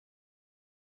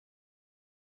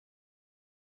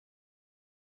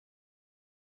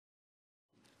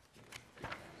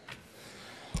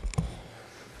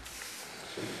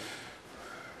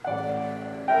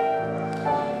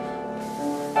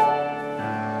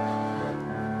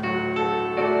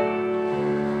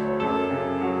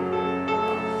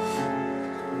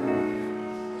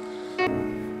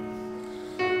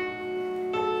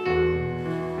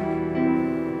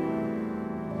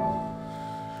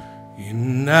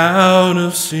out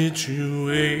of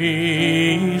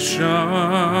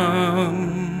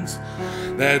situations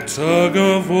that tug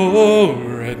of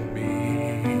war at me.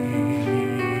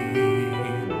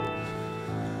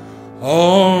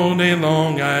 All day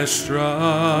long I struggle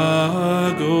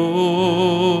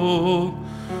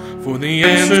for the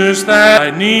answers that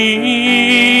I need.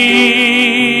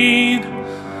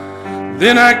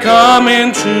 Then I come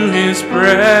into His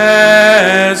presence,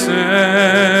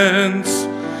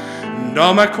 and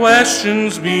all my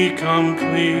questions become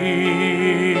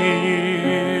clear.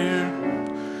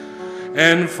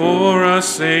 And for a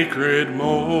sacred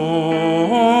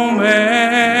moment,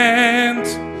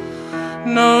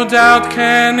 no doubt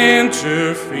can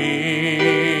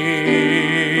interfere.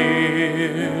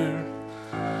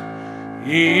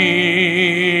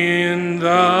 In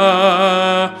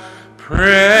the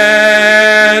presence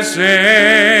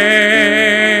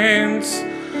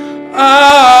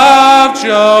of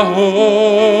Jehovah,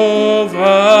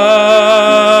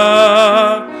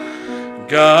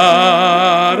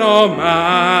 God Almighty,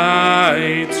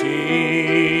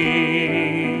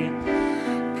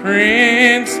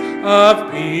 Prince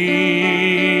of Peace,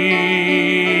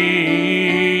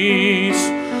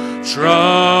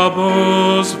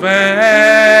 troubles vanish,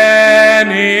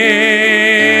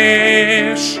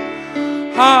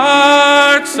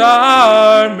 hearts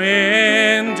are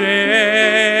mended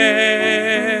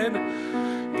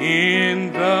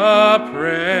in the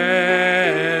presence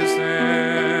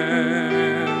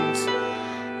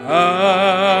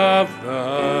of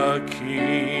the King.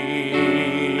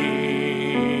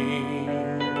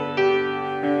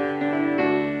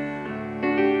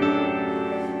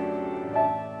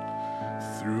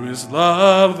 Through His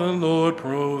love the Lord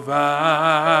provided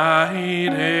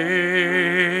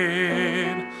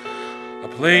a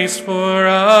place for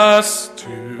us to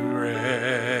rest,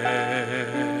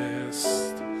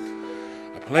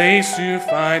 a place to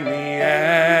find the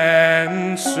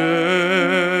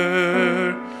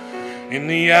answer in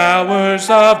the hours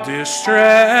of distress.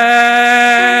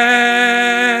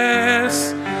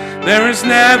 There is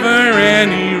never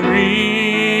any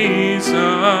reason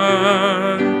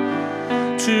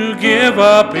to give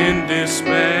up in despair.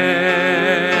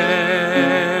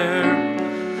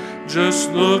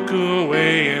 Just look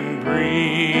away and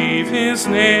breathe His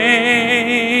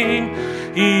name.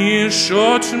 He is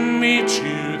sure to meet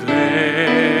you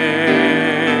there.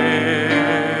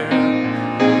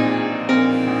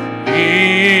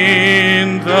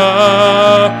 In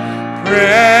the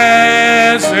presence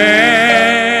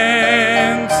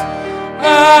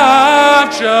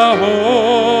of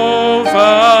Jehovah,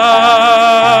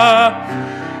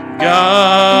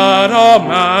 God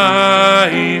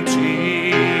Almighty,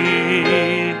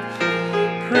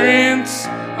 Prince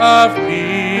of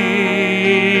Peace,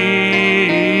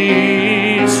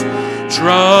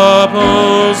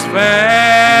 troubles vanish,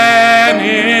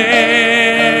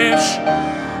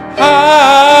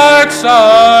 hearts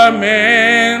are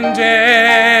mended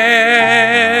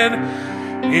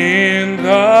in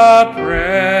the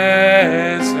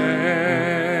presence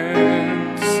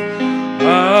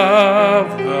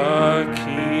of the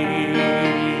King.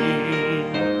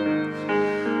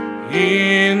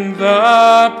 In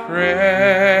the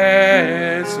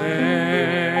presence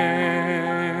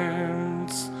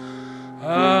of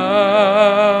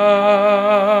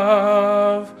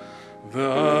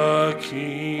the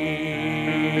King.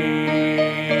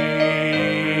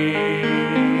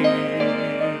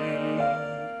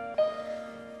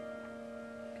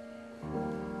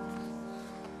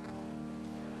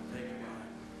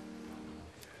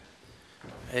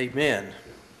 Amen.